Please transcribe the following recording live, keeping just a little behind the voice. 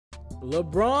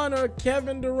LeBron or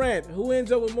Kevin Durant? Who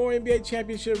ends up with more NBA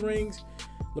championship rings?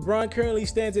 LeBron currently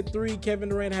stands at 3. Kevin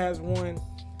Durant has 1.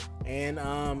 And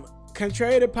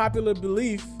contrary to popular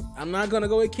belief, I'm not going to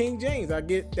go with King James. I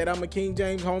get that I'm a King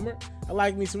James homer. I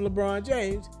like me some LeBron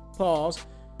James. Pause.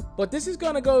 But this is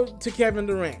going to go to Kevin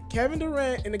Durant. Kevin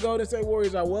Durant and the Golden State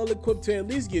Warriors are well equipped to at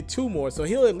least get 2 more. So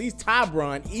he'll at least tie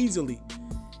Bron easily.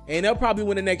 And they'll probably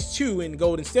win the next 2 in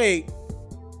Golden State.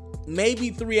 Maybe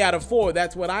 3 out of 4.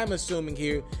 That's what I'm assuming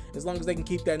here. As long as they can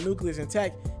keep that nucleus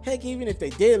intact. Heck, even if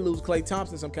they did lose Klay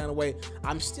Thompson some kind of way,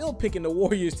 I'm still picking the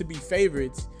Warriors to be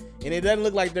favorites. And it doesn't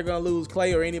look like they're going to lose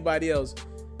Klay or anybody else.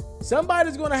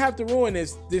 Somebody's going to have to ruin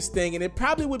this thing, and it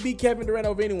probably would be Kevin Durant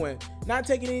over anyone. Not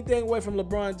taking anything away from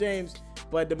LeBron James,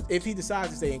 but if he decides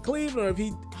to stay in Cleveland or if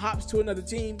he hops to another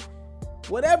team,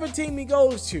 whatever team he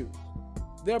goes to,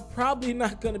 they're probably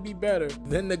not going to be better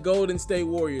than the Golden State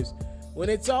Warriors. When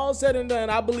it's all said and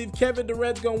done, I believe Kevin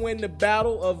Durant's going to win the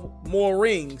battle of more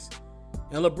rings,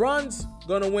 and LeBron's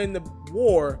going to win the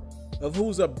war of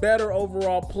who's a better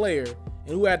overall player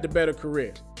and who had the better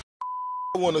career.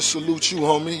 I want to salute you,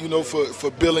 homie, you know,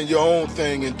 for building your own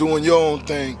thing and doing your own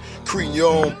thing, creating your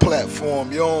own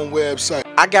platform, your own website.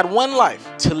 I got one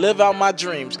life to live out my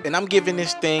dreams, and I'm giving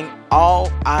this thing all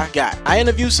I got. I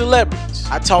interview celebrities.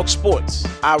 I talk sports.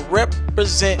 I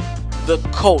represent the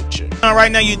culture. Right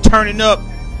now, you're turning up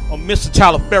on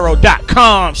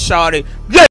MrTaliaferro.com, shawty. Yeah.